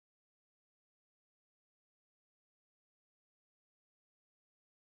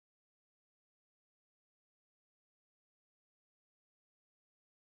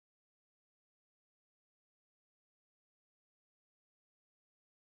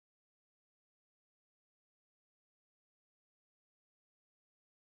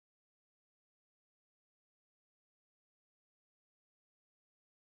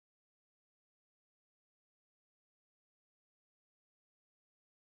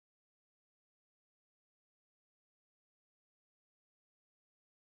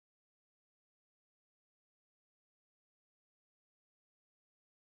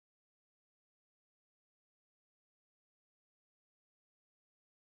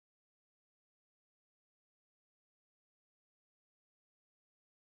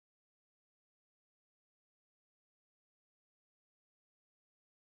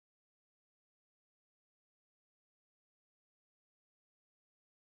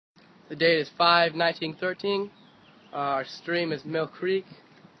The date is 5/19/13. Our stream is Mill Creek.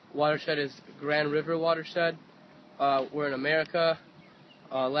 Watershed is Grand River watershed. We're in America.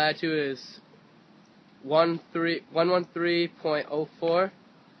 Latitude is 113.04.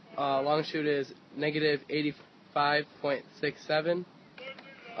 Longitude is -85.67.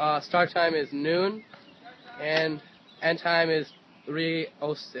 Start time is noon, and end time is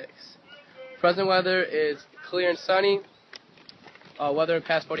 3:06. Present weather is clear and sunny. Weather in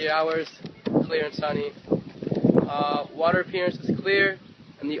past 48 hours, clear and sunny. Water appearance is clear,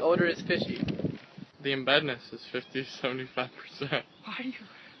 and the odor is fishy. The embedness is 50-75%. Why are you?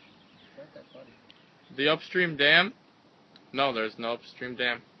 That's funny. The upstream dam? No, there's no upstream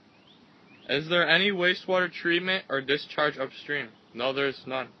dam. Is there any wastewater treatment or discharge upstream? No, there's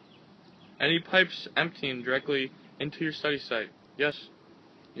none. Any pipes emptying directly into your study site? Yes.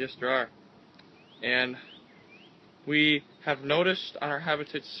 Yes, there are. And we have noticed on our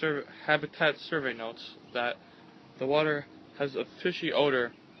habitat survey notes that the water has a fishy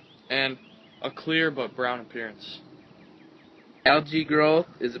odor and a clear but brown appearance. Algae growth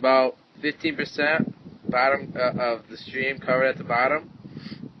is about 15% bottom of the stream covered at the bottom.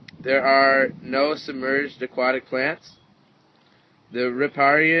 There are no submerged aquatic plants. The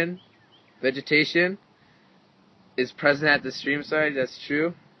riparian vegetation is present at the stream side, that's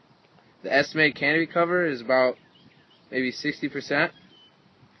true. The estimated canopy cover is about maybe 60%.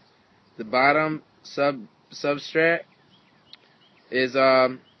 The bottom substrate is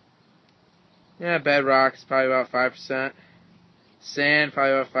bedrock is probably about 5%. Sand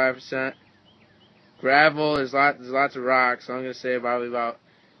probably about 5%. Gravel, there's lots of rocks, so I'm gonna say probably about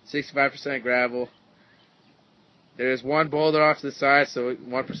 65% gravel. There's one boulder off to the side, so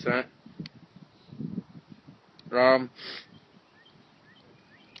 1%.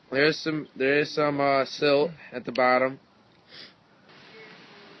 There is some silt at the bottom.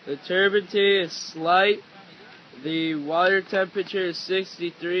 The turbidity is slight. The water temperature is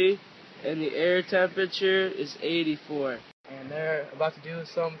 63, and the air temperature is 84. And they're about to do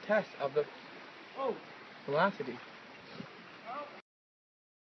some tests of the velocity.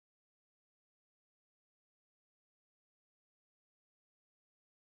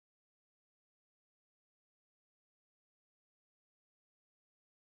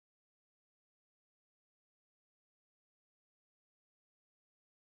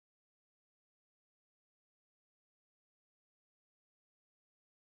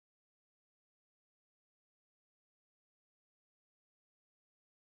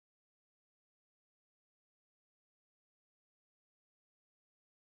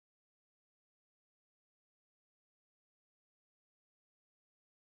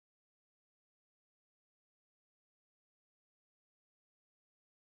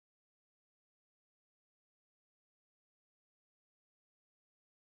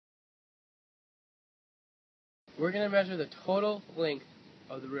 We're going to measure the total length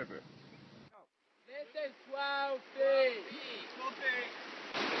of the river. This is 12 feet.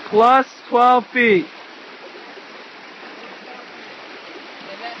 Plus 12 feet.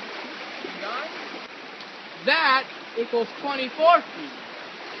 That equals 24 feet.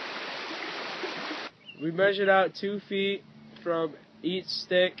 We measured out 2 feet from each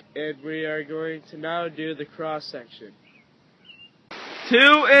stick, and we are going to now do the cross section.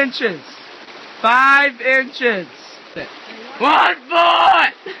 2 inches. 5 inches. 1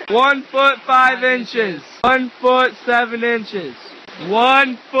 foot! 1 foot 5 inches. 1 foot 7 inches.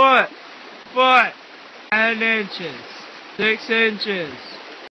 1 foot 10 inches. 6 inches.